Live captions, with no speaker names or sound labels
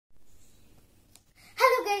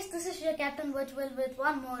guys, this is your Captain Virtual with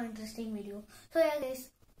one more interesting video. So yeah guys,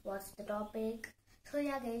 what's the topic? So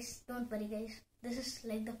yeah guys, don't worry guys, this is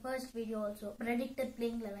like the first video also, predicted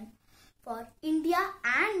playing 11 for India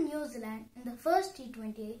and New Zealand in the first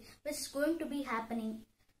T20I, which is going to be happening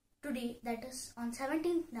today, that is on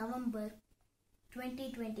 17th November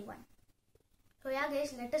 2021. So yeah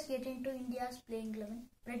guys, let us get into India's playing 11,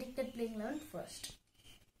 predicted playing 11 first.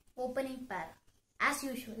 Opening pair, as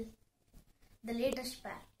usual, the latest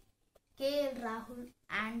pair, KL Rahul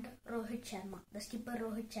and Rohit Sharma, the skipper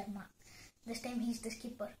Rohit Sharma. This time he is the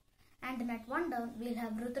skipper. And in at 1 down, we'll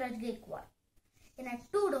have Ruturaj Gaikwad. In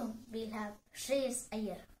at 2 down, we'll have Shreyas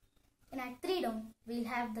Iyer. In at 3 down, we'll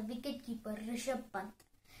have the wicket keeper Rishabh Pant.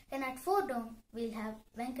 In at 4 down, we'll have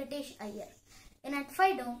Venkatesh Iyer. In at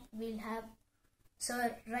 5 down, we'll have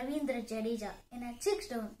Sir Ravindra Jadeja. In at 6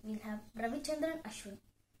 down, we'll have Ravichandran Ashwin.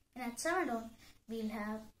 In at 7 down, we'll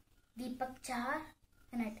have Deepak Chahar,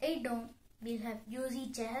 and at 8 down we'll have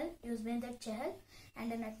Yuzvendra Chahal,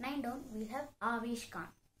 and then at 9 down we'll have Avesh Khan.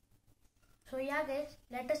 So yeah guys,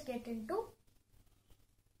 let us get into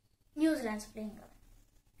New Zealand's playing 11,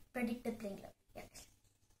 predicted playing 11. Yes.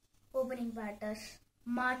 Opening batters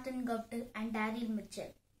Martin Guptill and Daryl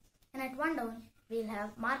Mitchell, and at 1 down we'll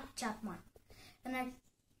have Mark Chapman, and at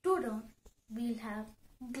 2 down we'll have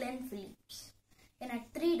Glenn Phillips, and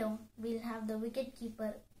at 3 down we'll have the wicket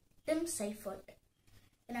keeper Tim Seifert.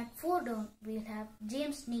 And at 4 down, we'll have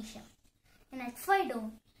James Neesham. And at 5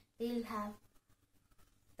 down, we'll have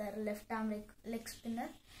the left-arm leg spinner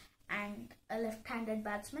and a left-handed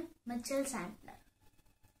batsman, Mitchell Santner.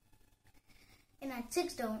 And at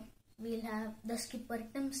 6 down, we'll have the skipper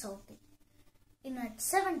Tim Southey. And at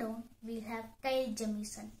 7 down, we'll have Kyle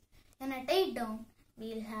Jamieson. And at 8 down,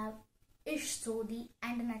 we'll have Ish Sodhi.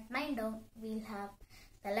 And at 9 down, we'll have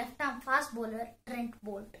the left-arm fast bowler Trent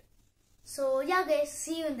Bolt. So yeah guys,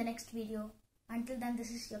 see you in the next video. Until then,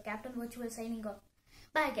 this is your Captain Virtual signing off.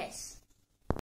 Bye guys.